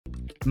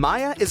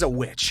Maya is a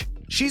witch.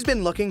 She's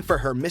been looking for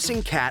her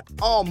missing cat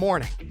all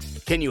morning.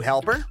 Can you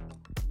help her?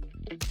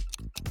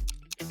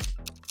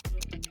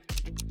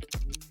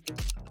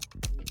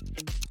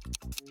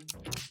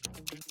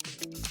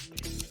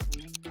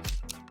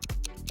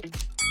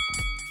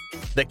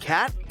 The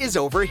cat is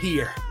over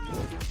here.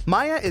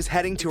 Maya is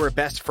heading to her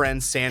best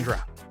friend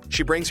Sandra.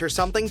 She brings her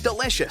something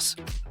delicious.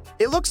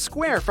 It looks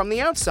square from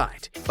the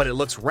outside, but it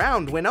looks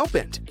round when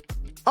opened.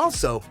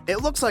 Also, it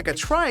looks like a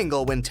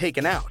triangle when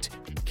taken out.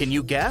 Can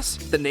you guess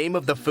the name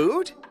of the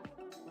food?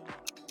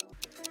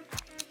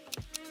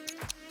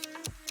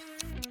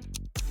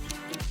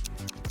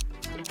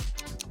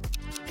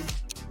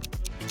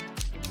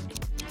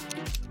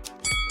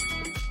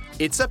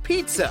 It's a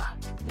pizza.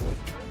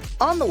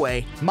 On the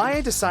way,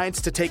 Maya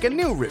decides to take a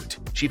new route.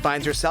 She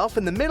finds herself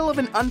in the middle of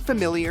an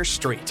unfamiliar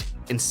street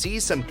and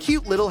sees some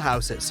cute little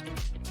houses.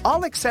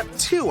 All except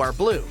 2 are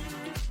blue.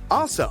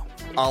 Also,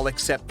 all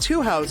except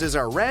 2 houses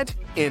are red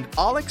and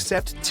all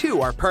except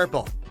 2 are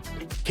purple.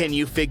 Can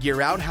you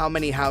figure out how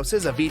many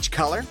houses of each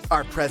color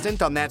are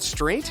present on that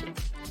street?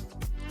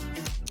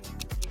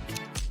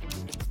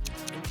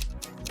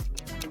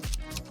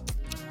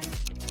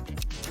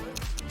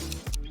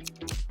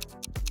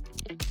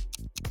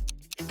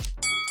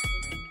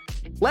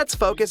 Let's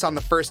focus on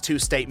the first 2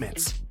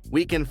 statements.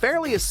 We can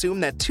fairly assume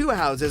that 2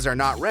 houses are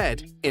not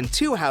red and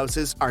 2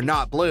 houses are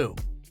not blue.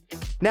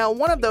 Now,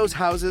 one of those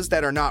houses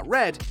that are not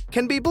red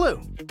can be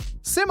blue.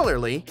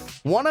 Similarly,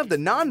 one of the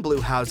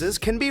non-blue houses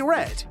can be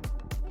red.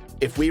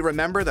 If we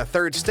remember the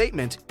third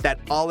statement, that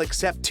all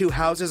except 2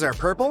 houses are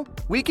purple,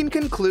 we can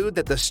conclude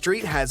that the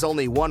street has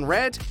only 1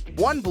 red,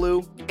 1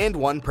 blue, and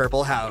 1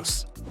 purple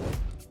house.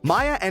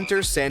 Maya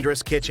enters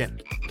Sandra's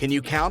kitchen. Can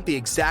you count the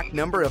exact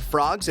number of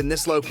frogs in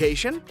this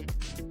location?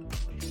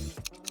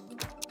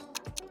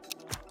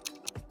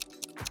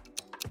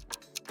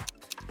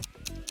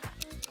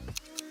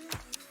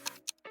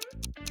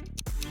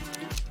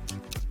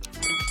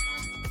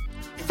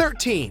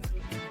 "13.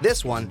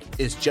 This one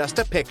is just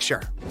a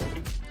picture.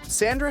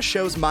 Sandra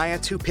shows Maya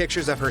 2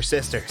 pictures of her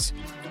sisters.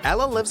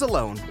 Ella lives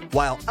alone,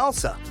 while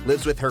Elsa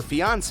lives with her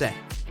fiancé.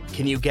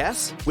 Can you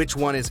guess which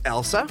one is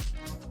Elsa?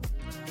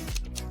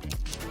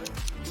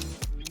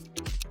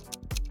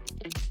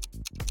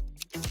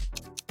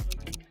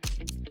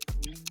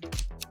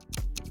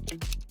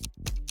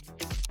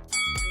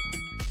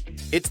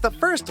 It's the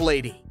First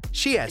Lady.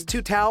 She has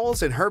 2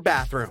 towels in her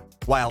bathroom,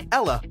 while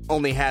Ella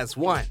only has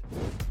 1.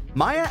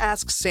 Maya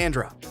asks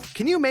Sandra,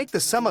 can you make the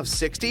sum of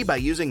 60 by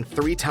using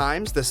 3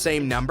 times the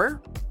same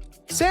number?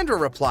 Sandra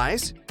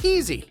replies,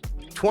 easy,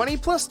 20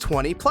 plus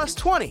 20 plus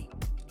 20.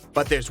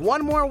 But there's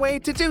one more way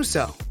to do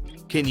so.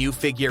 Can you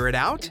figure it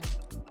out?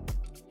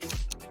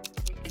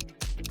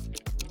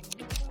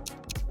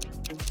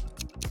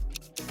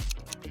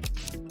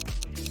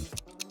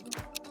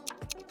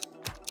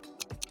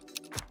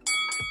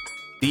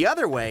 The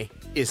other way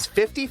is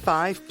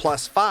 55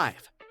 plus 5.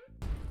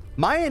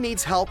 Maya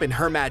needs help in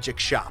her magic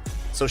shop,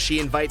 so she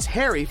invites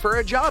Harry for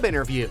a job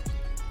interview.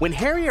 When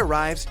Harry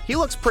arrives, he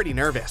looks pretty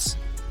nervous,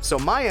 so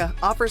Maya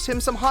offers him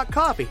some hot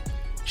coffee.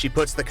 She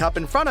puts the cup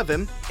in front of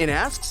him and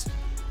asks,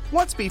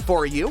 "What's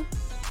before you?"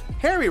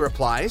 Harry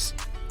replies,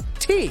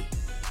 "Tea."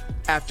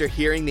 After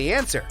hearing the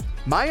answer,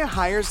 Maya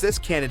hires this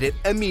candidate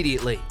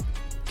immediately.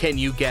 Can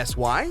you guess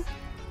why?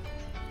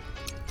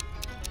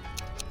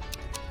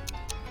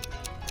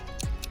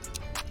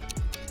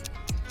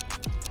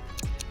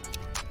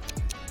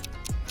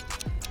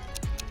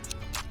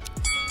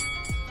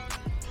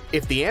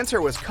 If the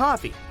answer was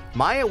coffee,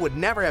 Maya would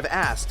never have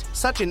asked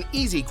such an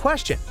easy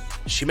question.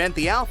 She meant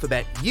the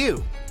alphabet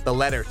U, the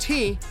letter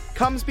T,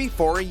 comes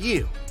before a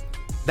U.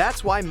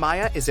 That's why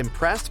Maya is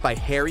impressed by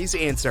Harry's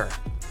answer.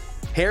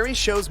 Harry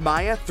shows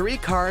Maya 3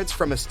 cards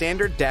from a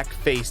standard deck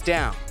face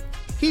down.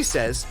 He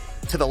says,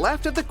 to the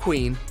left of the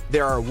queen,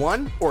 there are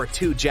 1 or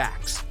 2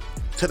 jacks.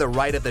 To the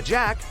right of the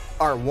jack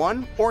are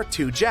 1 or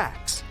 2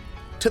 jacks.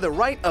 To the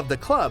right of the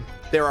club,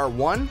 there are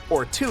 1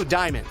 or 2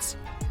 diamonds.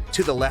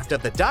 To the left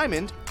of the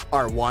diamond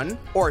are 1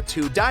 or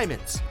 2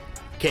 diamonds.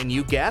 Can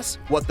you guess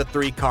what the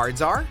 3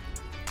 cards are?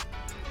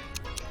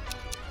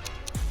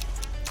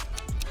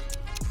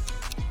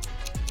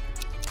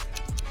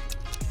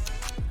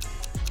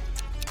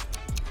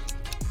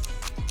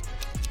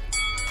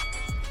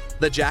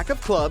 The Jack of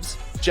Clubs,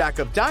 Jack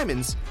of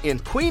Diamonds,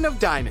 and Queen of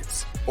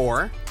Diamonds,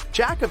 or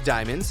Jack of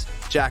Diamonds,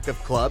 Jack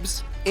of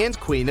Clubs, and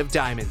Queen of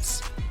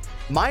Diamonds.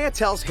 Maya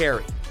tells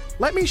Harry,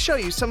 "Let me show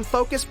you some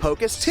focus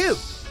pocus too.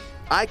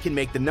 I can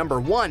make the number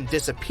 1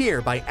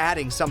 disappear by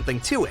adding something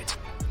to it.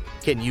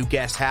 Can you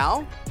guess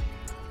how?"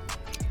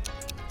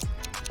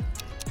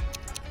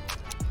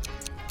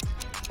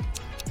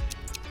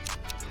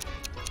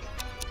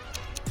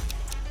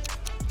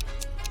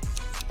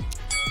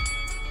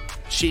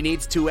 She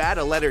needs to add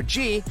a letter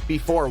G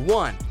before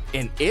 1,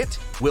 and it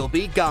will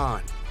be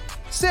gone.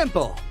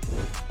 Simple.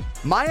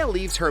 Maya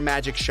leaves her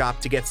magic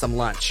shop to get some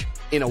lunch.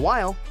 In a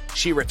while,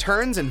 she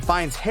returns and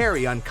finds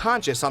Harry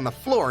unconscious on the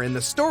floor in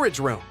the storage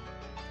room.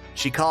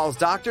 She calls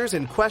doctors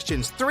and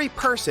questions 3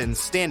 persons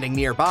standing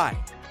nearby.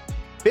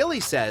 Billy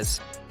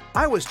says,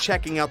 I was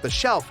checking out the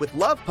shelf with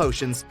love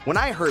potions when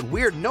I heard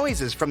weird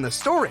noises from the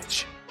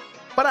storage.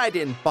 But I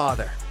didn't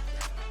bother.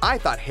 I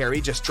thought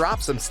Harry just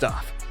dropped some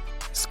stuff.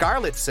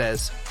 Scarlet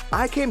says,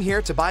 I came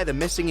here to buy the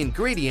missing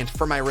ingredient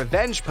for my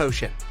revenge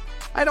potion.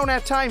 I don't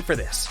have time for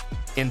this.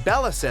 And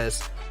Bella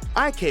says,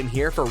 I came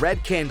here for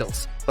red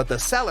candles, but the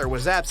seller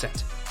was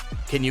absent.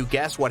 Can you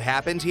guess what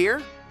happened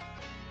here?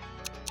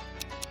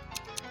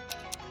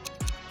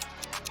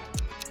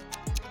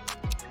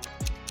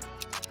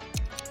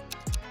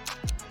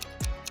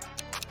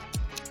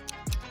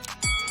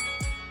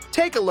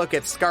 Take a look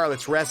at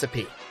Scarlet's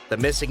recipe. The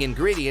missing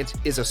ingredient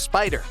is a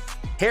spider.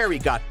 Harry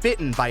got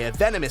bitten by a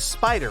venomous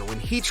spider when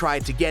he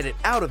tried to get it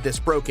out of this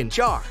broken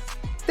jar.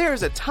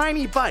 There's a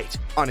tiny bite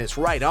on his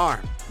right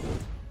arm.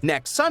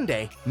 Next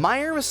Sunday,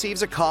 Maya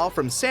receives a call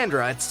from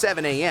Sandra at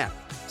 7 a.m.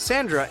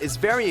 Sandra is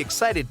very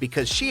excited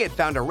because she had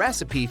found a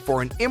recipe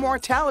for an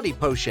immortality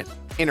potion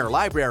in her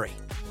library.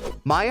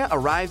 Maya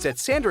arrives at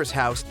Sandra's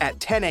house at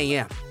 10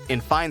 a.m.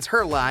 and finds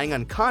her lying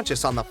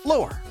unconscious on the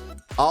floor.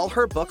 All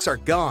her books are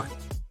gone.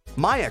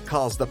 Maya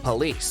calls the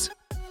police.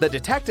 The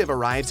detective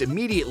arrives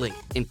immediately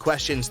and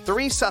questions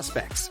 3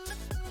 suspects.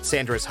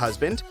 Sandra's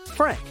husband,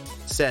 Frank,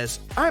 says,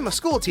 I'm a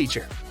school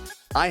teacher.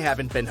 I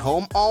haven't been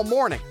home all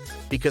morning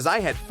because I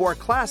had 4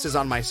 classes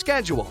on my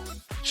schedule.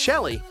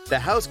 Shelley, the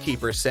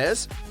housekeeper,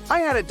 says,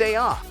 I had a day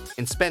off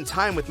and spent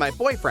time with my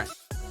boyfriend.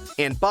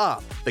 And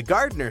Bob, the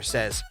gardener,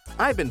 says,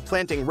 I've been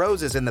planting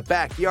roses in the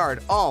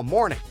backyard all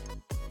morning.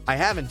 I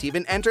haven't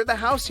even entered the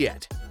house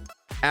yet.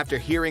 After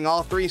hearing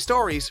all 3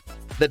 stories,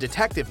 the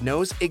detective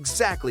knows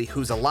exactly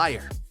who's a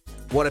liar.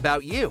 What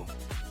about you?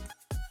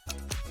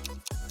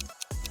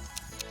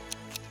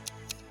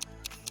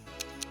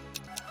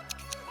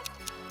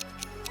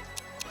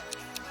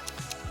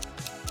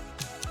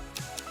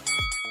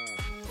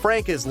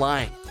 Frank is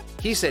lying.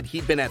 He said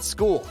he'd been at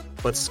school,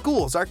 but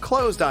schools are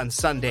closed on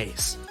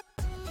Sundays.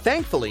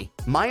 Thankfully,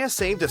 Maya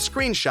saved a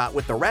screenshot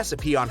with the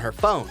recipe on her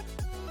phone.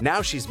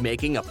 Now she's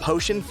making a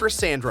potion for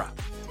Sandra.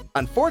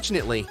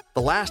 Unfortunately,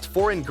 the last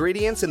 4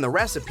 ingredients in the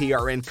recipe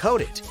are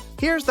encoded.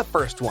 Here's the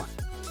first one.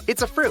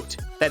 It's a fruit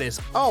that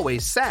is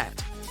always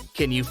sad.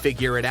 Can you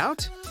figure it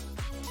out?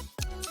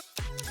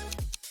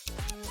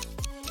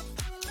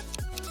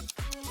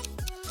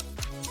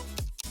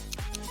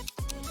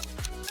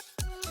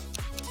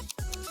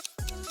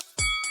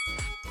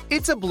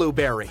 It's a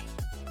blueberry.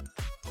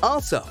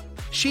 Also,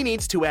 she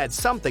needs to add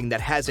something that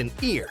has an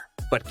ear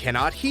but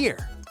cannot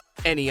hear.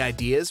 Any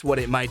ideas what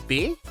it might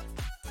be?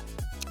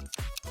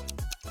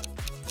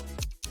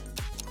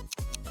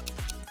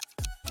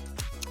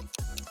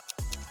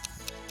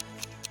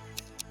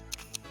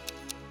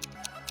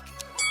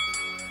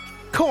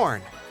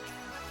 Corn.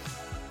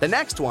 The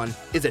next one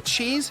is a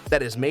cheese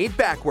that is made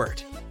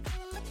backward.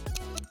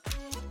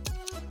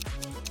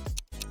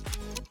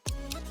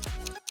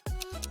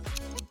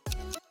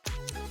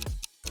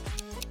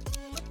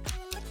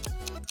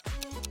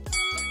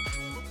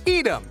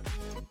 Eat 'em.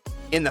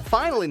 And the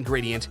final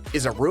ingredient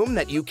is a room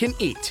that you can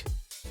eat.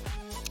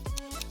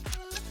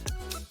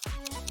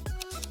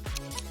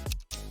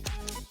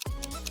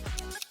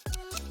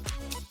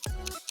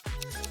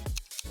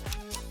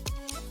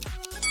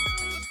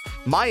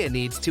 Maya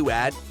needs to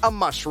add a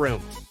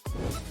mushroom.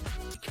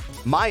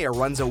 Maya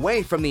runs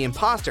away from the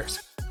imposters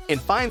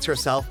and finds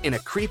herself in a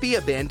creepy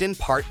abandoned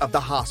part of the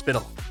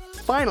hospital.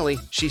 Finally,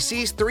 she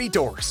sees 3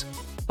 doors,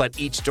 but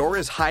each door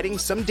is hiding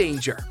some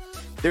danger.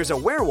 There's a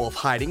werewolf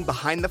hiding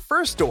behind the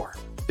first door.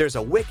 There's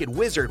a wicked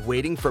wizard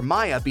waiting for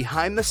Maya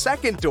behind the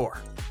second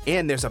door.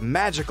 And there's a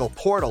magical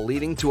portal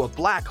leading to a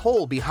black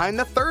hole behind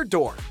the third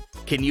door.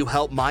 Can you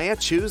help Maya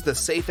choose the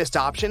safest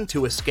option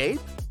to escape?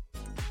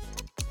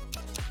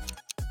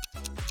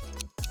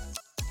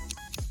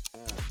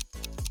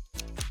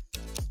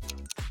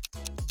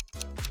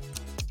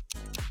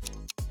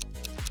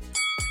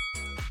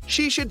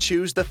 She should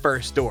choose the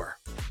first door.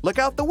 Look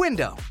out the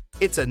window.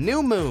 It's a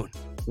new moon.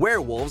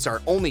 Werewolves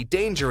are only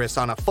dangerous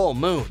on a full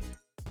moon.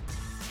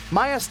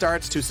 Maya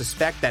starts to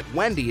suspect that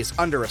Wendy is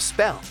under a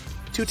spell.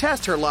 To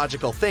test her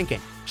logical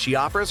thinking, she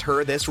offers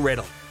her this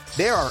riddle.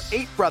 There are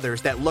 8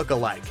 brothers that look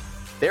alike.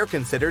 They're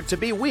considered to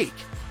be weak,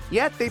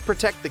 yet they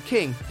protect the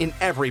king in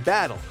every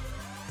battle.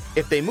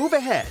 If they move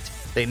ahead,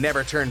 they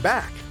never turn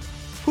back.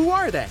 Who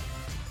are they?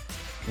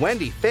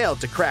 Wendy failed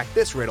to crack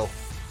this riddle.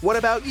 What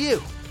about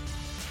you?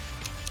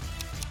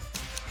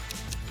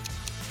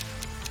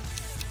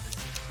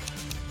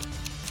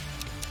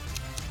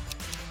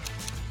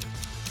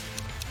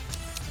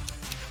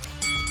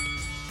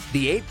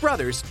 The 8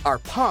 brothers are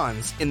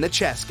pawns in the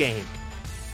chess game.